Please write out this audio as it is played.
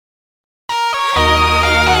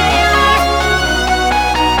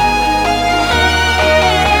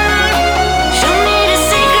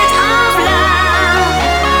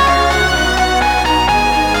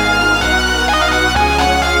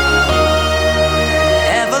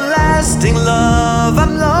everlasting love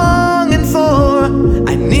I'm longing for.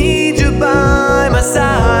 I need you by my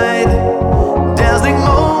side. Dazzling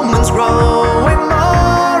moments growing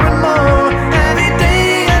more and more, every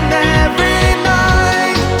day and every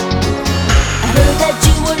night. I heard that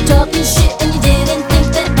you were talking shit and you didn't think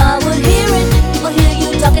that I would hear it. People hear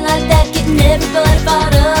you talking like that, getting everybody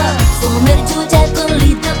fired up. So I'm ready to attack, gonna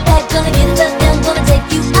lead the pack, gonna get it up, down, gonna take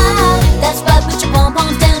you out. That's right, put your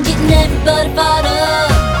pom-poms down, getting everybody fired up.